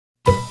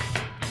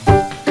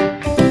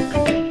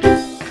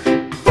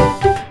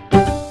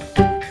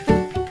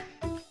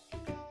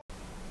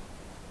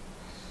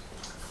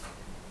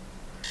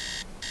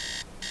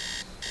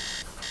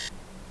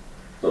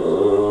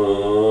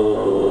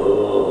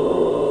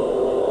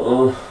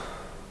Oh.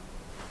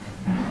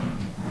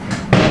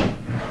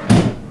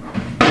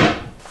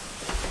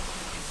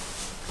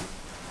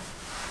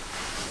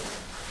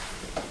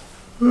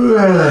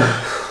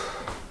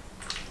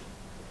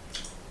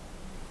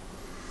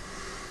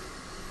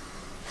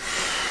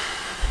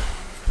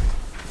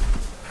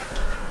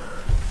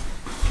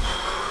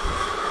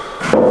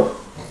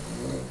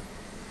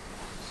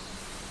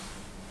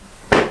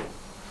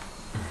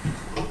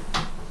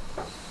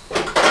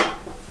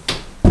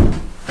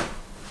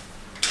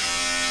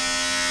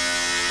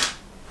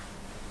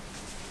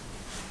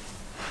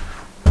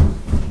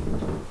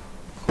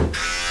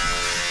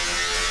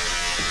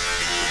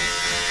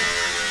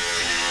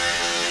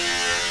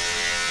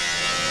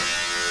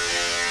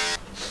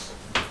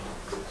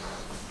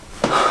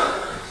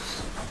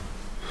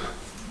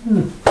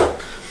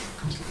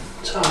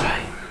 It's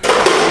alright.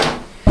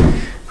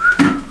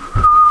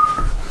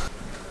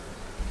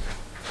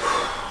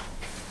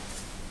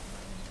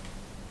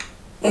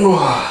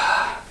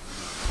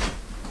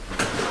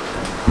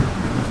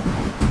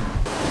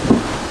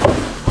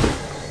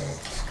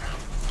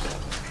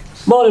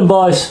 Morning,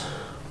 boys.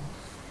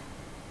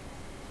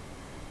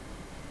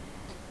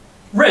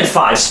 Red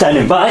 5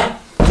 standing by.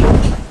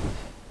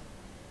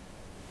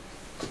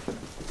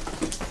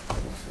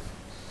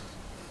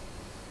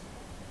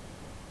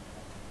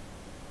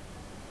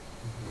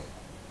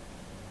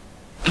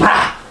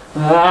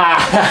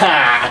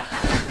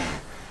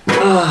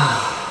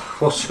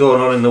 What's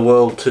going on in the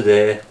world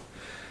today?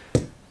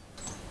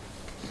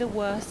 The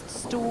worst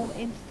storm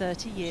in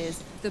 30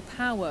 years. The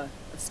power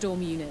of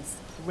Storm Eunice.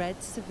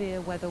 Red severe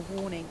weather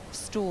warning.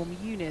 Storm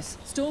Eunice.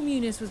 Storm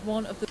Eunice was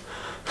one of the...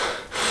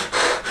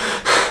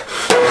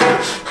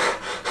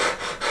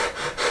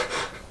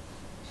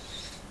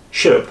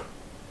 Shut up.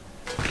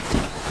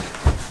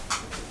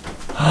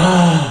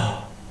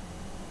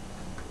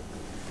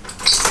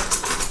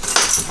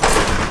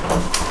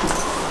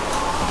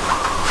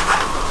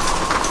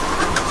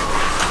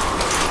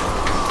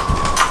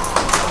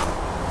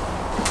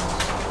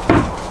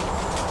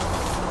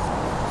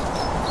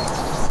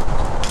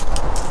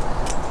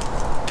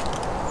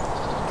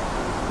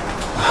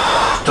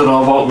 Don't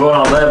know about going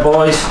out there,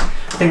 boys.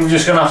 I think we're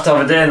just gonna have to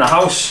have a day in the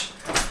house.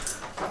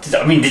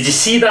 Did you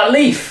see that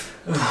leaf?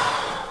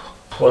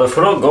 Well, if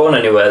we're not going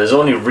anywhere, there's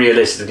only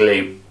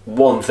realistically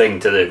one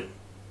thing to do.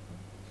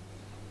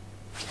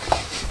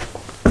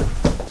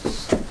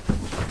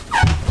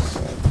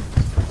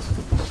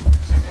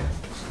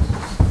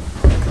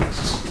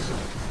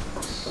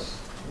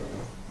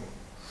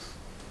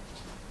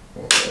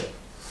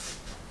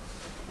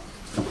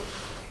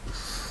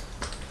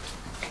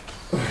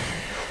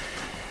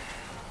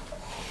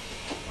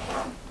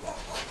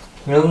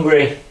 You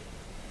hungry?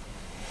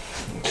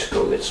 Let's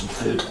go get some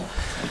food.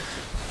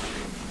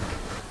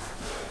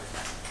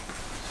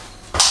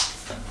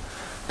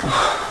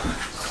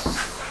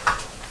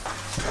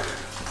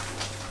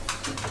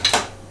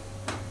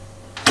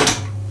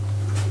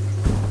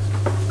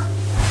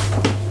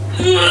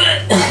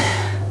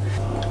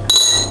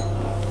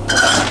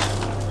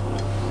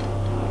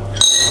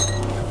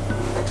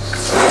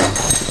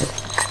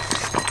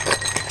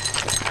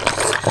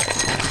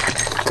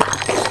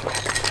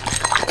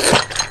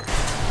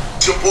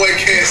 It's your boy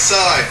KSI.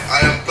 I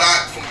am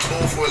back from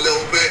tour for a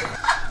little bit.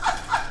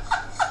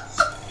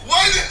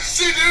 Why did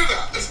she do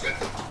that?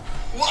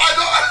 Well, I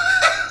don't.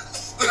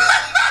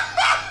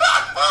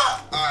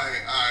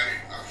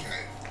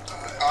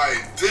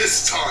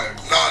 This time,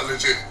 not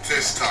legit.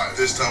 This time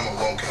I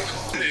won't get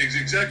caught.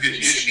 Exactly.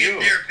 You should be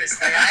a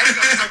therapist. I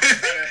feel so much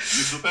better.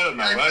 You feel better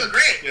now, I right? feel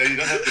great. Yeah, you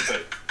don't have to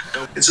pay.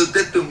 And so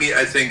that to me,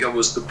 I think I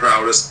was the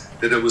proudest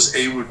that I was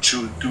able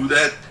to do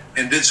that.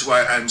 And that's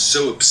why I'm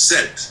so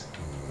upset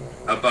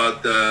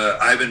about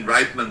Ivan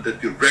Reitman, the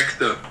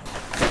director.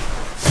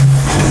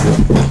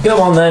 Come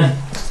on then.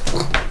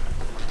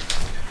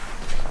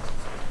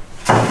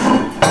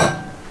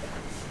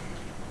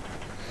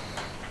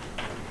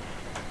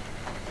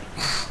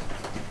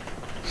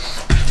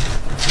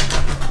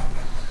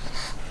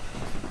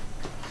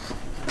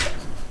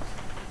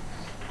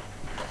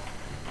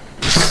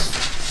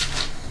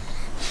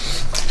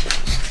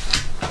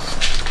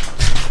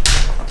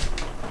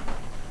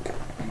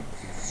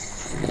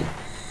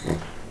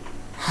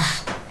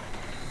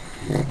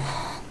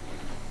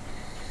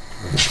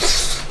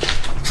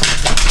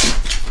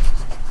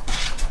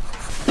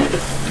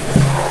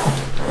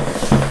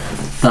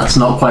 That's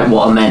not quite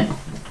what I meant.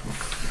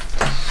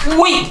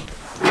 Wait!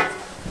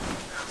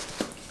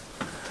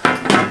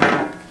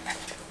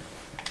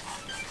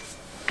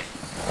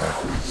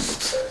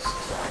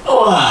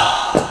 Oh.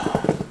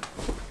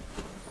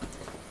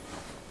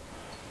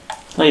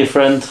 Hiya,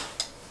 friend.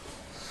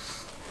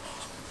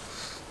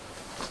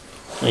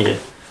 Hiya.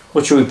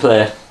 What should we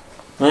play?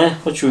 Eh?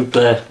 What should we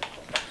play?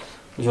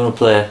 What do you want to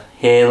play?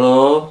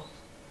 Halo?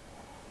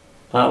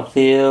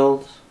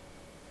 Battlefield?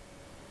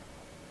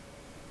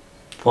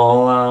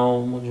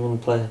 Fallout? What do you want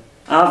to play?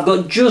 I've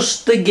got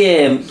just the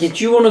game. Do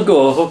you want to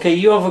go? Okay,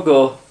 you have a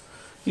go.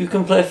 You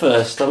can play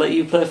first. I'll let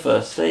you play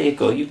first. There you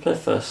go. You play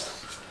first.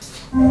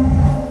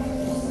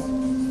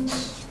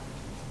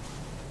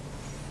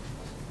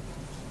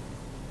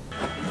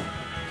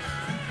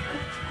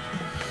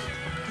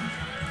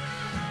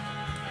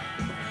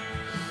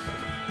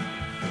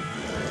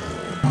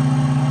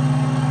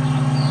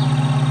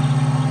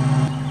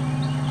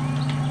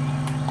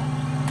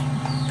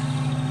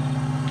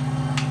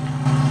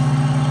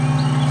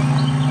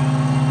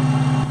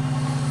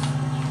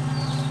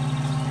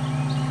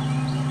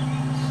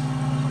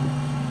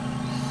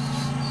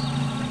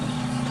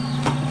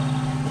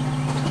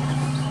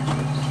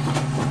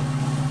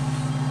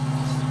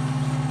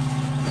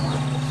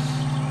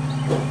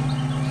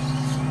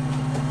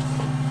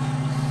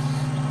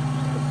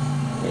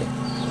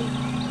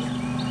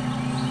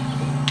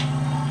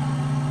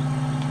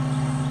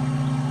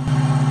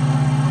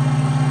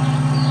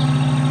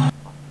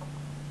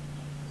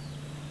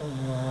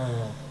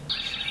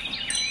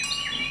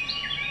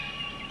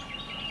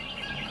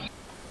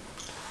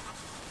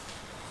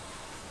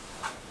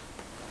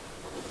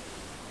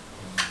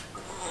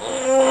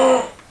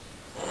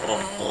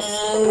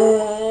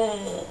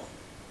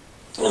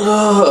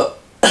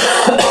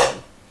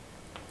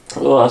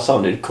 Oh, that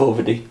sounded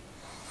COVID-y.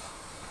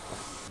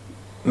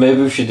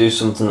 Maybe we should do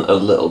something a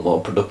little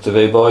more productive,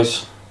 eh,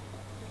 boys?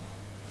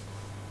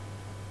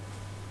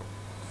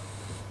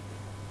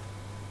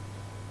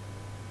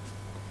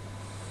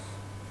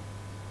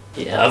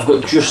 Yeah, I've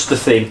got just the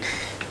thing.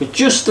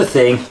 Just the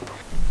thing.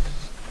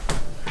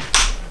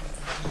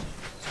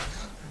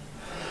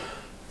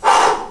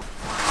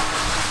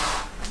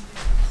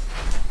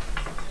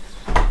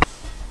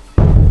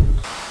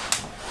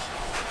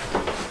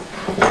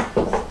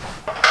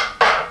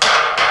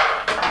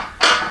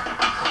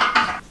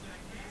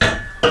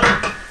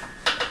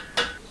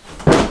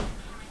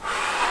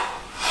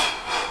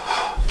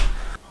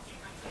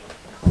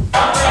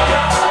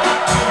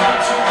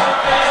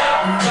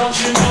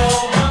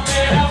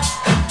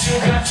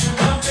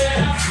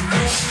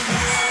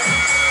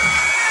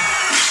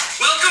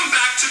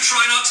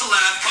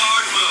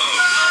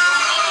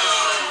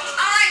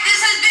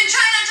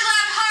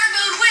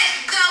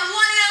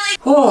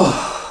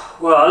 Oh,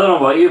 well, I don't know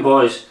about you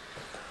boys.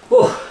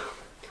 Oh,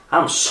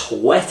 I'm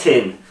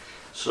sweating.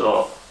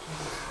 So,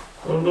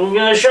 I'm gonna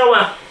get a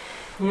shower.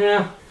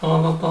 Yeah.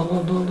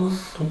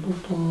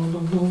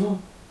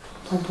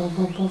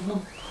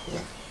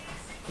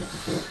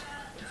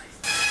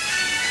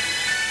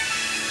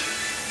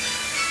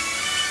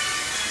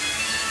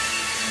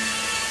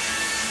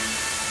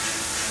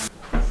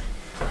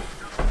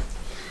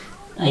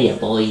 Hiya,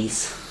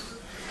 boys.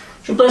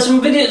 Should play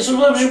some videos.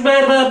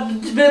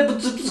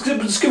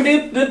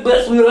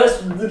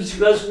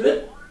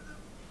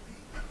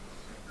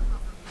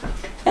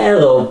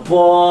 Hello,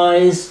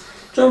 boys.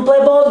 Do you want to play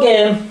a board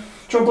game?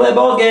 Do you want to play a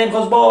board game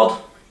cause bored?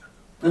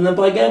 And then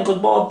play a game cause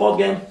board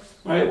game.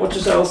 Alright, watch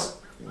yourselves.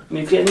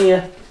 Me getting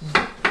here.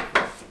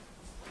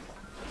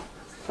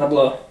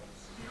 Pablo.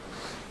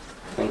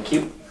 Thank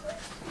you.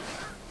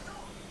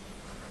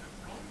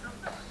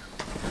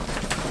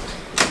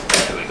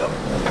 There we go.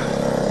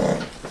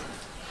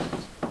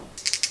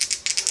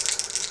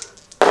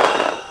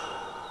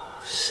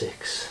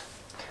 6.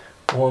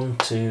 1,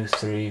 2,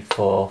 3,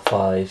 4,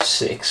 5,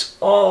 6.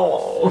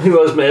 Oh, he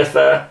was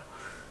Mayfair.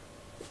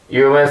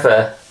 You're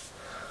Mayfair.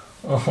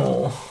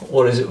 Oh,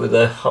 what is it with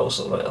a house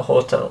or like a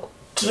hotel?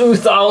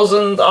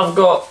 2,000. I've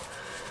got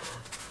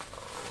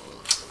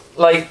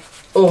like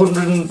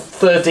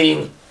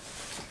 113.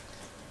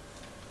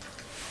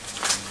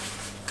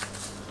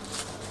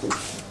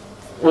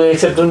 Will you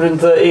accept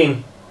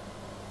 113?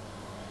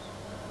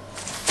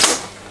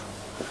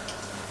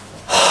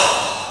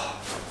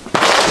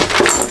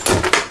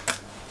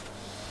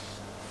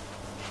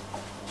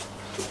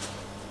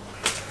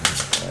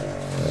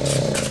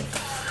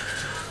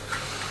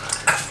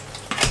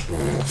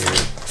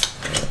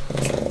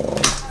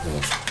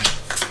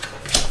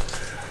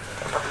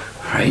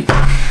 Right.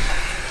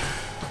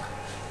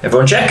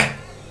 Everyone check.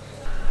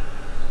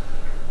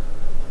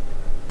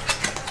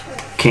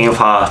 King of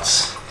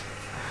Hearts,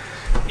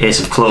 Ace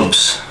of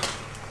Clubs,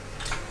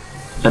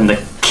 and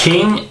the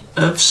King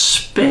of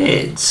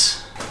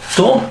Spades.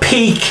 Don't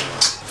peek.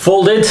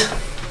 Folded.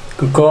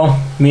 Good call.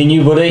 Me and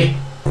you, buddy.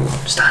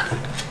 Stand.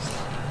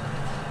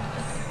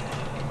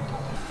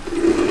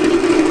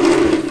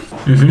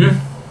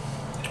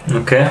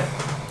 Okay.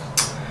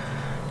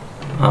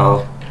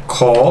 I'll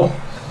call.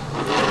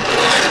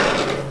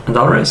 And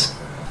I'll raise.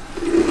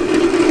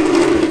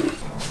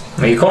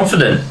 Are you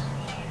confident?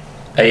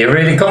 Are you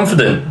really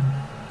confident?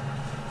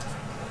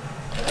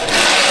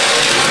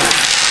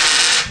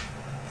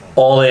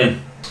 All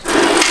in.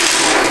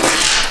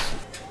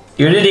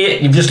 You're an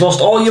idiot. You've just lost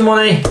all your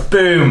money.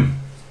 Boom.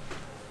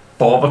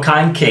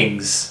 Barbican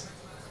Kings.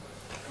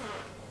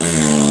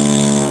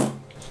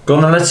 Go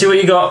on then, let's see what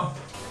you got.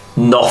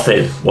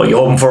 Nothing. What, you're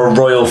hoping for a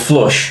royal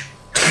flush?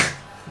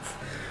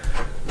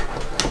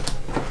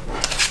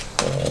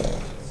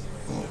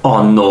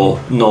 Oh no,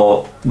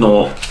 no,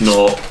 no,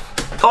 no.